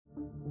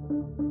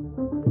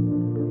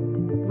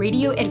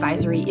Radio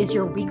Advisory is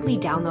your weekly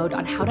download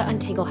on how to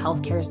untangle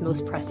healthcare's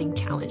most pressing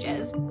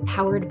challenges,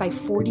 powered by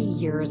 40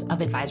 years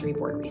of advisory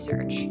board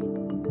research.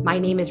 My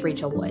name is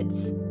Rachel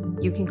Woods.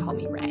 You can call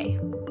me Ray.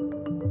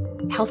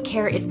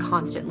 Healthcare is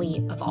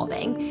constantly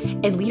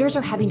evolving, and leaders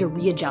are having to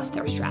readjust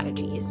their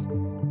strategies.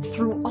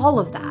 Through all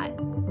of that,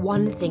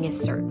 one thing is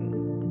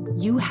certain.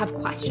 You have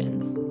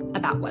questions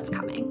about what's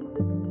coming.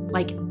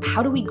 Like,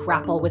 how do we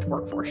grapple with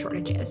workforce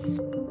shortages?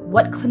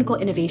 What clinical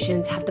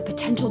innovations have the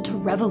potential to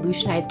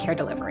revolutionize care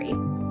delivery?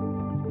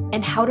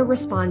 And how to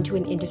respond to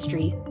an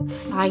industry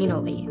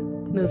finally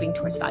moving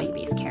towards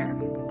value-based care.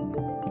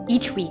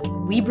 Each week,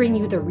 we bring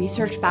you the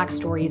research-backed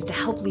stories to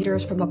help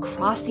leaders from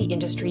across the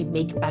industry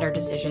make better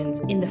decisions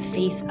in the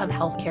face of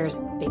healthcare's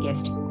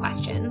biggest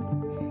questions.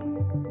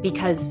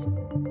 Because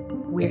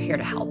we're here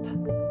to help.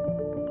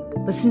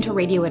 Listen to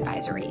Radio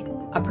Advisory,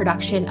 a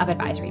production of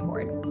Advisory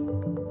Board.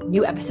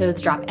 New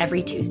episodes drop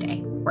every Tuesday,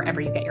 wherever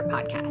you get your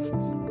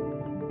podcasts.